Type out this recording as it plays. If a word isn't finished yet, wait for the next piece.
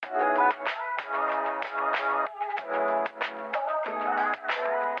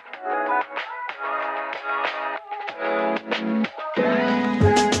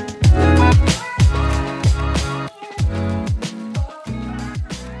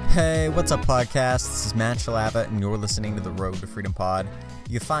Hey, what's up, podcast? This is Matt Shalava, and you're listening to the Road to Freedom Pod.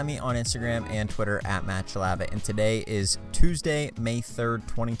 You can find me on Instagram and Twitter at Matt Shalava, and today is Tuesday, May 3rd,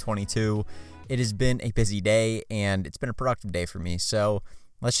 2022. It has been a busy day, and it's been a productive day for me, so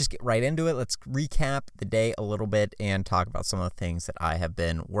let's just get right into it. Let's recap the day a little bit and talk about some of the things that I have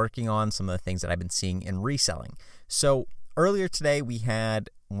been working on, some of the things that I've been seeing in reselling. So earlier today, we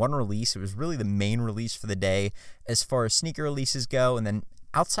had one release. It was really the main release for the day as far as sneaker releases go, and then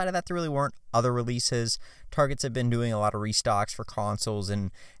outside of that, there really weren't other releases. Targets have been doing a lot of restocks for consoles, and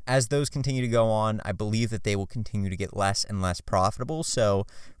as those continue to go on, I believe that they will continue to get less and less profitable. So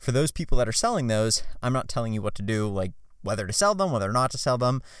for those people that are selling those, I'm not telling you what to do, like whether to sell them, whether not to sell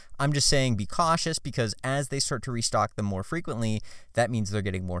them. I'm just saying be cautious, because as they start to restock them more frequently, that means they're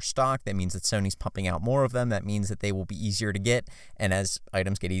getting more stock. That means that Sony's pumping out more of them. That means that they will be easier to get. And as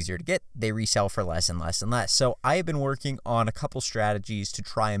items get easier to get, they resell for less and less and less. So I have been working on a couple strategies to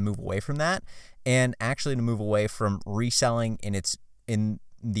try and move away from that, and actually to move away from reselling in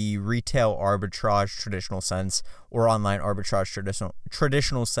the retail arbitrage traditional sense, or online arbitrage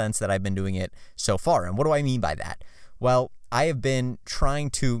traditional sense that I've been doing it so far. And what do I mean by that? Well, I have been trying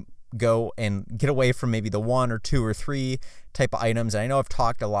to go and get away from maybe the one or two or three type of items. And I know I've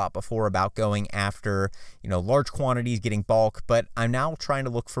talked a lot before about going after, large quantities, getting bulk, but I'm now trying to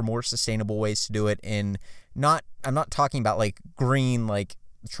look for more sustainable ways to do it I'm not talking about like green, like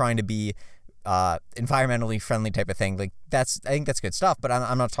trying to be environmentally friendly type of thing. Like I think that's good stuff, but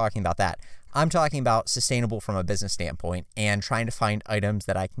I'm not talking about that. I'm talking about sustainable from a business standpoint and trying to find items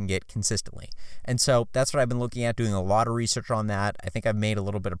that I can get consistently. And so that's what I've been looking at, doing a lot of research on that. I think I've made a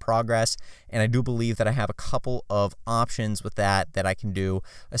little bit of progress, and I do believe that I have a couple of options with that I can do,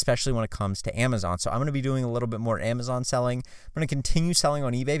 especially when it comes to Amazon. So I'm going to be doing a little bit more Amazon selling. I'm going to continue selling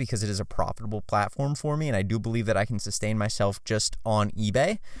on eBay because it is a profitable platform for me, and I do believe that I can sustain myself just on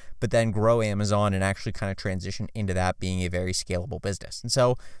eBay, but then grow Amazon and actually kind of transition into that being a very scalable business. And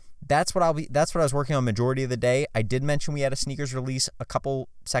so that's what I was working on majority of the day. I did mention we had a sneakers release a couple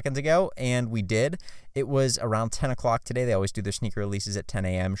seconds ago, and we did. It was around 10 o'clock today. They always do their sneaker releases at 10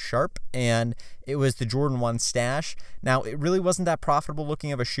 a.m. sharp, and it was the Jordan 1 Stash. Now, it really wasn't that profitable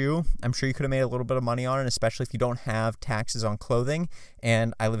looking of a shoe. I'm sure you could have made a little bit of money on it, especially if you don't have taxes on clothing,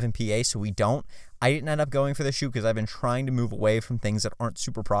 and I live in PA, so we don't. I didn't end up going for the shoe because I've been trying to move away from things that aren't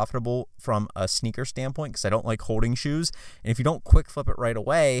super profitable from a sneaker standpoint, because I don't like holding shoes. And if you don't quick flip it right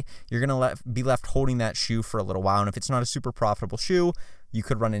away, you're going to be left holding that shoe for a little while. And if it's not a super profitable shoe, you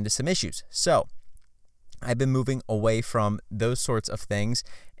could run into some issues. So I've been moving away from those sorts of things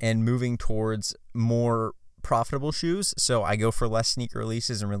and moving towards more profitable shoes. So I go for less sneaker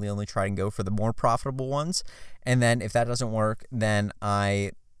releases and really only try and go for the more profitable ones. And then if that doesn't work, then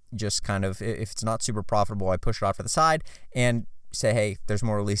I just kind of, if it's not super profitable, I push it off to the side and say, hey, there's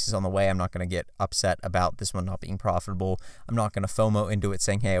more releases on the way. I'm not going to get upset about this one not being profitable. I'm not going to FOMO into it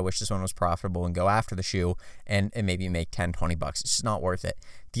saying, hey, I wish this one was profitable, and go after the shoe and maybe make 10, 20 bucks. It's just not worth it.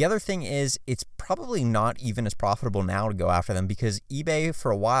 The other thing is, it's probably not even as profitable now to go after them, because eBay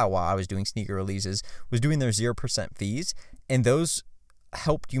for a while I was doing sneaker releases was doing their 0% fees, and those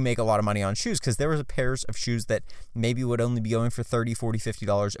helped you make a lot of money on shoes, because there was a pairs of shoes that maybe would only be going for $30, $40,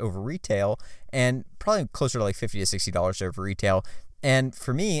 $50 over retail, and probably closer to like $50 to $60 over retail. And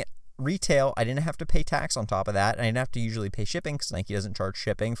for me, retail, I didn't have to pay tax on top of that, and I didn't have to usually pay shipping, because Nike doesn't charge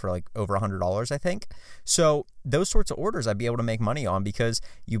shipping for like over $100, I think. So those sorts of orders I'd be able to make money on, because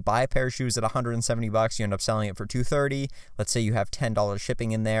you buy a pair of shoes at $170, you end up selling it for $230. Let's say you have $10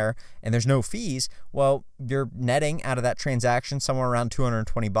 shipping in there and there's no fees. Well, you're netting out of that transaction somewhere around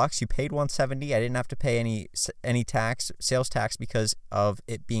 $220. You paid $170. I didn't have to pay any tax, sales tax, because of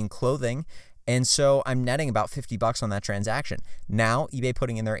it being clothing. And so I'm netting about $50 on that transaction. Now, eBay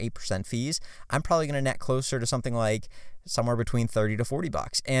putting in their 8% fees, I'm probably going to net closer to something like somewhere between $30 to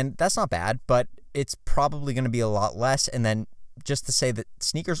 $40. And that's not bad, but it's probably going to be a lot less. And then just to say that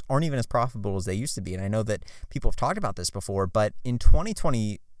sneakers aren't even as profitable as they used to be. And I know that people have talked about this before, but in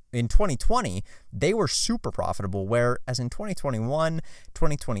 2020, they were super profitable, whereas in 2021,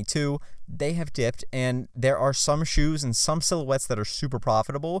 2022, they have dipped, and there are some shoes and some silhouettes that are super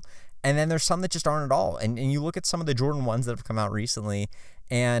profitable, and then there's some that just aren't at all. And you look at some of the Jordan 1s that have come out recently,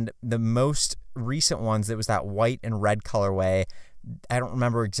 and the most recent ones, that was that white and red colorway. I don't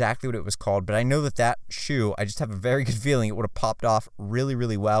remember exactly what it was called, but I know that shoe, I just have a very good feeling it would have popped off really,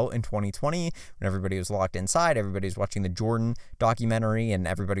 really well in 2020 when everybody was locked inside, everybody was watching the Jordan documentary, and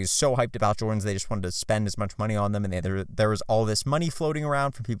everybody was so hyped about Jordans, they just wanted to spend as much money on them, and there was all this money floating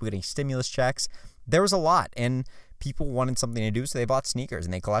around from people getting stimulus checks. There was a lot, and people wanted something to do, so they bought sneakers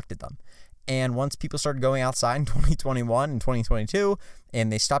and they collected them. And once people started going outside in 2021 and 2022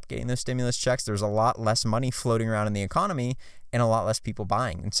 and they stopped getting those stimulus checks, there's a lot less money floating around in the economy and a lot less people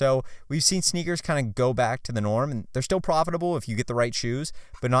buying. And so we've seen sneakers kind of go back to the norm, and they're still profitable if you get the right shoes,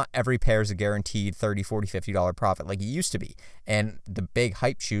 but not every pair is a guaranteed $30, $40, $50 profit like it used to be. And the big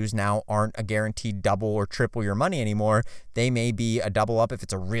hype shoes now aren't a guaranteed double or triple your money anymore. They may be a double up if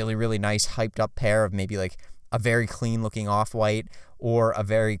it's a really, really nice hyped up pair of maybe like a very clean looking Off-White or a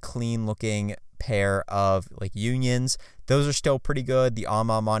very clean looking pair of like Unions. Those are still pretty good. The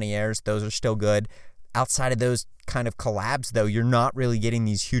Ama Moniers, those are still good. Outside of those kind of collabs, though, you're not really getting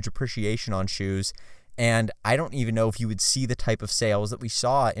these huge appreciation on shoes. And I don't even know if you would see the type of sales that we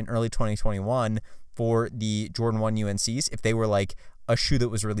saw in early 2021 for the Jordan 1 UNCs if they were like a shoe that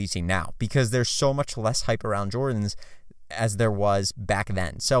was releasing now, because there's so much less hype around Jordans as there was back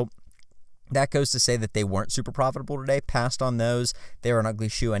then. So that goes to say that they weren't super profitable today. Passed on those. They were an ugly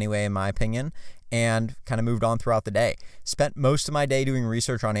shoe anyway, in my opinion, and kind of moved on throughout the day. Spent most of my day doing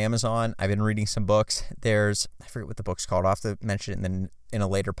research on Amazon. I've been reading some books. I forget what the book's called. I'll have to mention it in a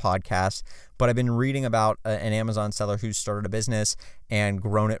later podcast. But I've been reading about an Amazon seller who started a business and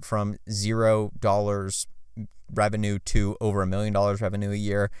grown it from $0 revenue to over $1 million revenue a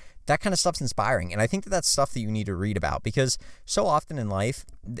year. That kind of stuff's inspiring. And I think that that's stuff that you need to read about, because so often in life,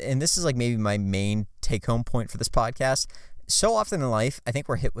 and this is like maybe my main take home point for this podcast, so often in life, I think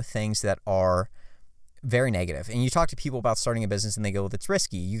we're hit with things that are very negative. And you talk to people about starting a business and they go, well, it's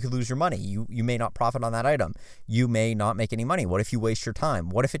risky. You could lose your money. You may not profit on that item. You may not make any money. What if you waste your time?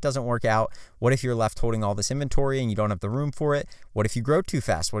 What if it doesn't work out? What if you're left holding all this inventory and you don't have the room for it? What if you grow too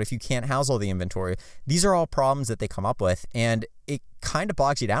fast? What if you can't house all the inventory? These are all problems that they come up with, and it kind of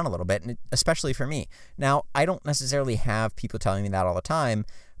bogs you down a little bit, and especially for me. Now, I don't necessarily have people telling me that all the time,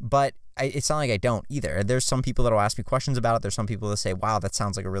 but it's not like I don't either. There's some people that will ask me questions about it. There's some people that say, wow, that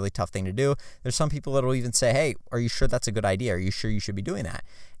sounds like a really tough thing to do. There's some people that will even say, hey, are you sure that's a good idea? Are you sure you should be doing that?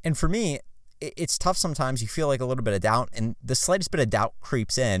 And for me, it's tough sometimes. You feel like a little bit of doubt, and the slightest bit of doubt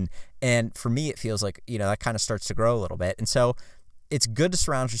creeps in. And for me, it feels like, that kind of starts to grow a little bit. And so it's good to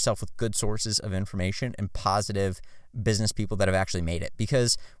surround yourself with good sources of information and positive business people that have actually made it,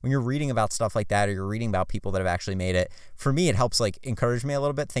 because when you're reading about stuff like that, or you're reading about people that have actually made it, for me, it helps like encourage me a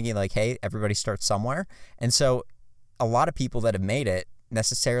little bit, thinking like, hey, everybody starts somewhere. And so a lot of people that have made it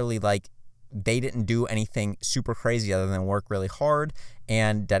necessarily, like, they didn't do anything super crazy other than work really hard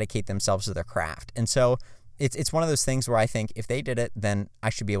and dedicate themselves to their craft. And so it's one of those things where I think if they did it, then I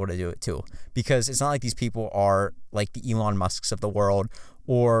should be able to do it too, because it's not like these people are like the Elon Musks of the world,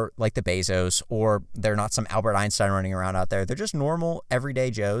 or like the Bezos, or they're not some Albert Einstein running around out there. They're just normal everyday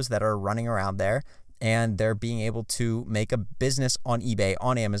Joes that are running around there, and they're being able to make a business on eBay,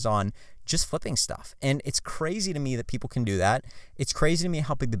 on Amazon, just flipping stuff. And it's crazy to me that people can do that. It's crazy to me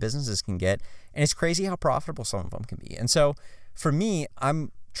how big the businesses can get, and it's crazy how profitable some of them can be. And so for me,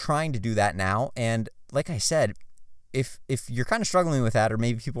 I'm trying to do that now. And like I said, if you're kind of struggling with that, or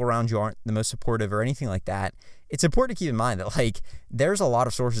maybe people around you aren't the most supportive or anything like that, it's important to keep in mind that like there's a lot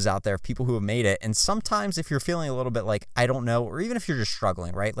of sources out there of people who have made it. And sometimes if you're feeling a little bit like, I don't know, or even if you're just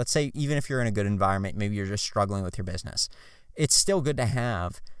struggling, right? Let's say even if you're in a good environment, maybe you're just struggling with your business, it's still good to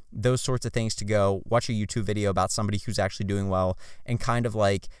have those sorts of things to go watch a YouTube video about somebody who's actually doing well, and kind of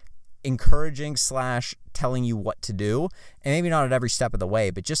like encouraging / telling you what to do. And maybe not at every step of the way,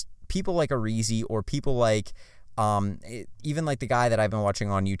 but just people like Arizi, or people like even like the guy that I've been watching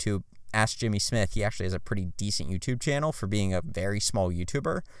on YouTube, Ask Jimmy Smith. He actually has a pretty decent YouTube channel for being a very small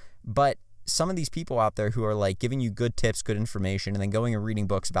YouTuber. But some of these people out there who are like giving you good tips, good information, and then going and reading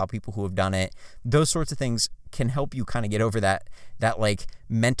books about people who have done it, those sorts of things can help you kind of get over that like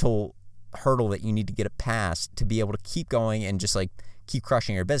mental hurdle that you need to get past to be able to keep going and just like keep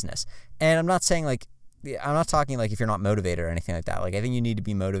crushing your business. And I'm not talking like if you're not motivated or anything like that. Like, I think you need to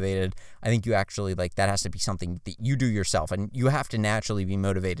be motivated. I think you actually, like, that has to be something that you do yourself, and you have to naturally be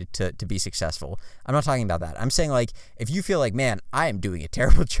motivated to be successful. I'm not talking about that. I'm saying, like, if you feel like, man, I am doing a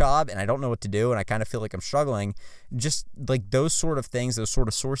terrible job and I don't know what to do and I kind of feel like I'm struggling, just like those sort of things, those sort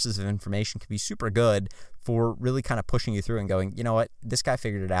of sources of information can be super good for really kind of pushing you through and going, you know what, this guy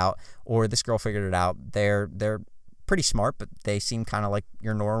figured it out, or this girl figured it out. They're pretty smart, but they seem kind of like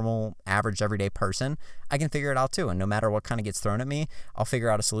your normal, average, everyday person. I can figure it out too. And no matter what kind of gets thrown at me, I'll figure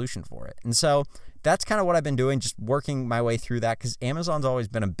out a solution for it. And so that's kind of what I've been doing, just working my way through that, because Amazon's always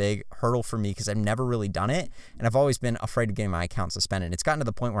been a big hurdle for me because I've never really done it, and I've always been afraid of getting my account suspended. It's gotten to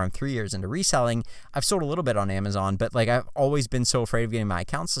the point where I'm 3 years into reselling. I've sold a little bit on Amazon, but like I've always been so afraid of getting my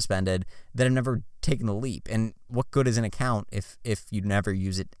account suspended that I've never taken the leap. And what good is an account if you never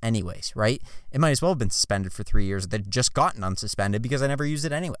use it anyways, right? It might as well have been suspended for 3 years that just gotten unsuspended because I never used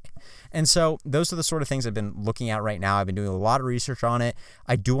it anyway. And so those are the sort of things I've been looking at right now. I've been doing a lot of research on it.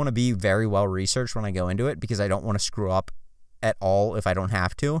 I do want to be very well researched when I go into it because I don't want to screw up at all if I don't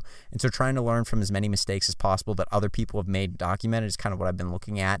have to. And so trying to learn from as many mistakes as possible that other people have made documented is kind of what I've been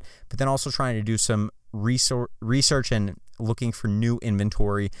looking at. But then also trying to do some research and looking for new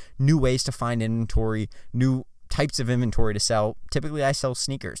inventory, new ways to find inventory, new types of inventory to sell. Typically, I sell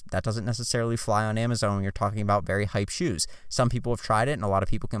sneakers. That doesn't necessarily fly on Amazon when you're talking about very hype shoes. Some people have tried it, and a lot of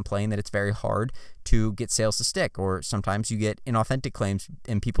people complain that it's very hard to get sales to stick, or sometimes you get inauthentic claims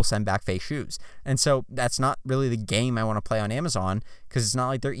and people send back fake shoes. And so that's not really the game I want to play on Amazon, because it's not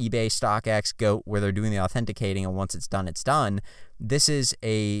like they're eBay, StockX, Goat, where they're doing the authenticating, and once it's done, it's done. This is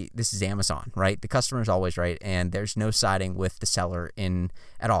Amazon, right? The customer's always right, and there's no siding with the seller in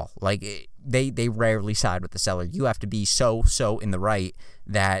at all. Like they rarely side with the seller. You have to be so in the right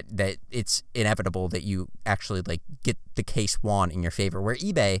that it's inevitable that you actually like get the case won in your favor. Where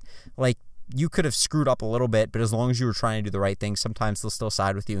eBay, like, you could have screwed up a little bit, but as long as you were trying to do the right thing, sometimes they'll still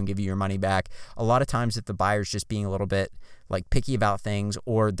side with you and give you your money back. A lot of times, if the buyer's just being a little bit like picky about things,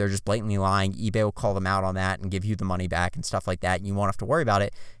 or they're just blatantly lying, eBay will call them out on that and give you the money back and stuff like that, and you won't have to worry about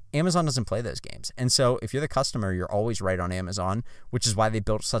it. Amazon doesn't play those games. And so if you're the customer, you're always right on Amazon, which is why they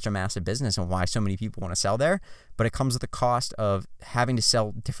built such a massive business and why so many people want to sell there. But it comes with the cost of having to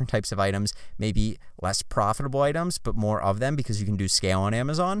sell different types of items, maybe less profitable items, but more of them because you can do scale on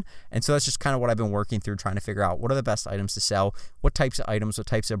Amazon. And so that's just kind of what I've been working through, trying to figure out what are the best items to sell, what types of items, what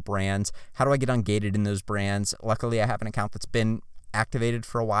types of brands, how do I get ungated in those brands. Luckily, I have an account that's been activated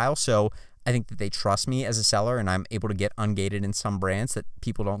for a while, so I think that they trust me as a seller, and I'm able to get ungated in some brands that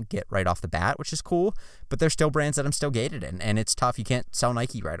people don't get right off the bat, which is cool. But there's still brands that I'm still gated in, and it's tough. You can't sell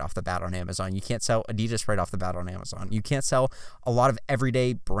Nike right off the bat on Amazon. You can't sell Adidas right off the bat on Amazon. You can't sell a lot of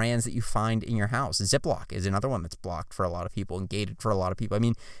everyday brands that you find in your house. Ziploc is another one that's blocked for a lot of people and gated for a lot of people. I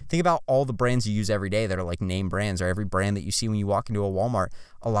mean, think about all the brands you use every day that are like name brands, or every brand that you see when you walk into a Walmart.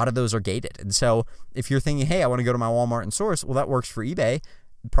 A lot of those are gated. And so if you're thinking, hey, I want to go to my Walmart and source, well, that works for eBay.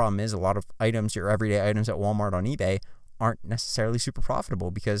 The problem is a lot of items, your everyday items at Walmart on eBay, aren't necessarily super profitable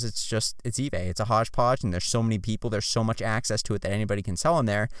because it's eBay. It's a hodgepodge, and there's so many people, there's so much access to it that anybody can sell on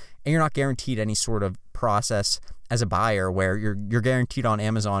there, and you're not guaranteed any sort of process as a buyer where you're guaranteed on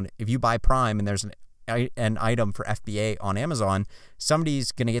Amazon. If you buy Prime and there's an item for FBA on Amazon,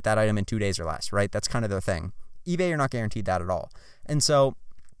 somebody's going to get that item in 2 days or less, right? That's kind of their thing. eBay, you're not guaranteed that at all. And so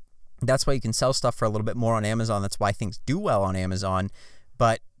that's why you can sell stuff for a little bit more on Amazon. That's why things do well on Amazon.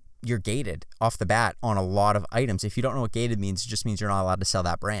 But you're gated off the bat on a lot of items. If you don't know what gated means, it just means you're not allowed to sell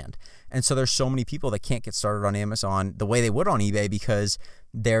that brand. And so there's so many people that can't get started on Amazon the way they would on eBay because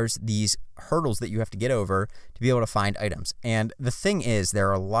there's these hurdles that you have to get over to be able to find items. And the thing is, there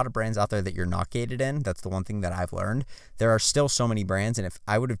are a lot of brands out there that you're not gated in. That's the one thing that I've learned. There are still so many brands, and if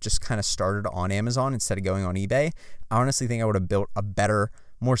I would have just kind of started on Amazon instead of going on eBay, I honestly think I would have built a better,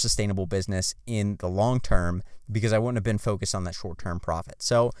 more sustainable business in the long term because I wouldn't have been focused on that short-term profit.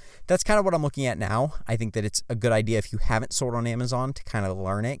 So that's kind of what I'm looking at now. I think that it's a good idea if you haven't sold on Amazon to kind of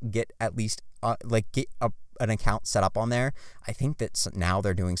learn it, get at least an account set up on there. I think that now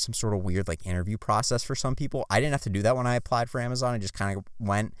they're doing some sort of weird like interview process for some people. I didn't have to do that when I applied for Amazon. I just kind of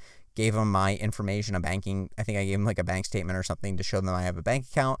went, gave them my information, I think I gave them like a bank statement or something to show them I have a bank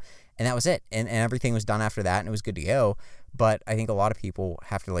account, and that was it. And everything was done after that, and it was good to go. But I think a lot of people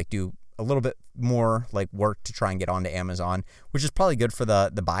have to like do a little bit more like work to try and get onto Amazon, which is probably good for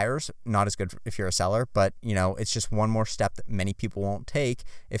the buyers, not as good if you're a seller. But you know, it's just one more step that many people won't take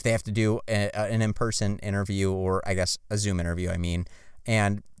if they have to do an in-person interview, or I guess a Zoom interview,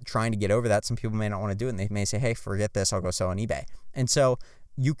 and trying to get over that. Some people may not want to do it, and they may say, hey, forget this, I'll go sell on eBay. And so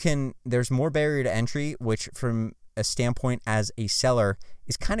there's more barrier to entry, which from a standpoint as a seller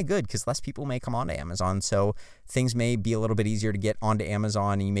is kind of good because less people may come onto Amazon. So things may be a little bit easier to get onto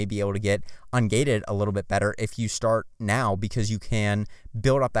Amazon, and you may be able to get ungated a little bit better if you start now, because you can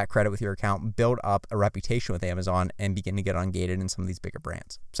build up that credit with your account, build up a reputation with Amazon, and begin to get ungated in some of these bigger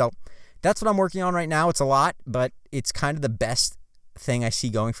brands. So that's what I'm working on right now. It's a lot, but it's kind of the best thing I see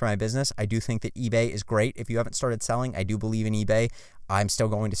going for my business. I do think that eBay is great. If you haven't started selling, I do believe in eBay. I'm still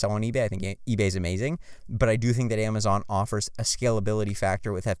going to sell on eBay. I think eBay is amazing, but I do think that Amazon offers a scalability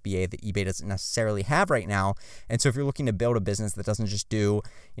factor with FBA that eBay doesn't necessarily have right now. And so if you're looking to build a business that doesn't just do,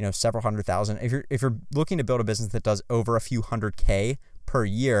 several $100,000, if you're looking to build a business that does over a few $100K per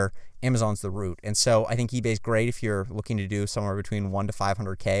year, Amazon's the route. And so I think eBay is great if you're looking to do somewhere between 1 to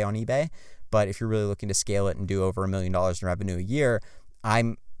 500K on eBay. But if you're really looking to scale it and do over $1 million in revenue a year,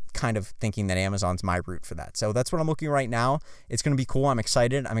 I'm kind of thinking that Amazon's my route for that. So that's what I'm looking right now. It's going to be cool. I'm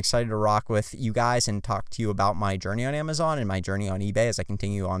excited. I'm excited to rock with you guys and talk to you about my journey on Amazon and my journey on eBay as I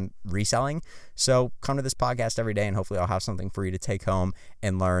continue on reselling. So come to this podcast every day and hopefully I'll have something for you to take home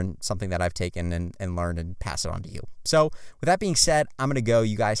and learn something that I've taken and learned and pass it on to you. So with that being said, I'm going to go.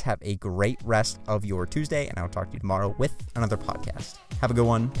 You guys have a great rest of your Tuesday and I'll talk to you tomorrow with another podcast. Have a good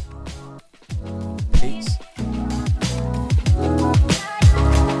one.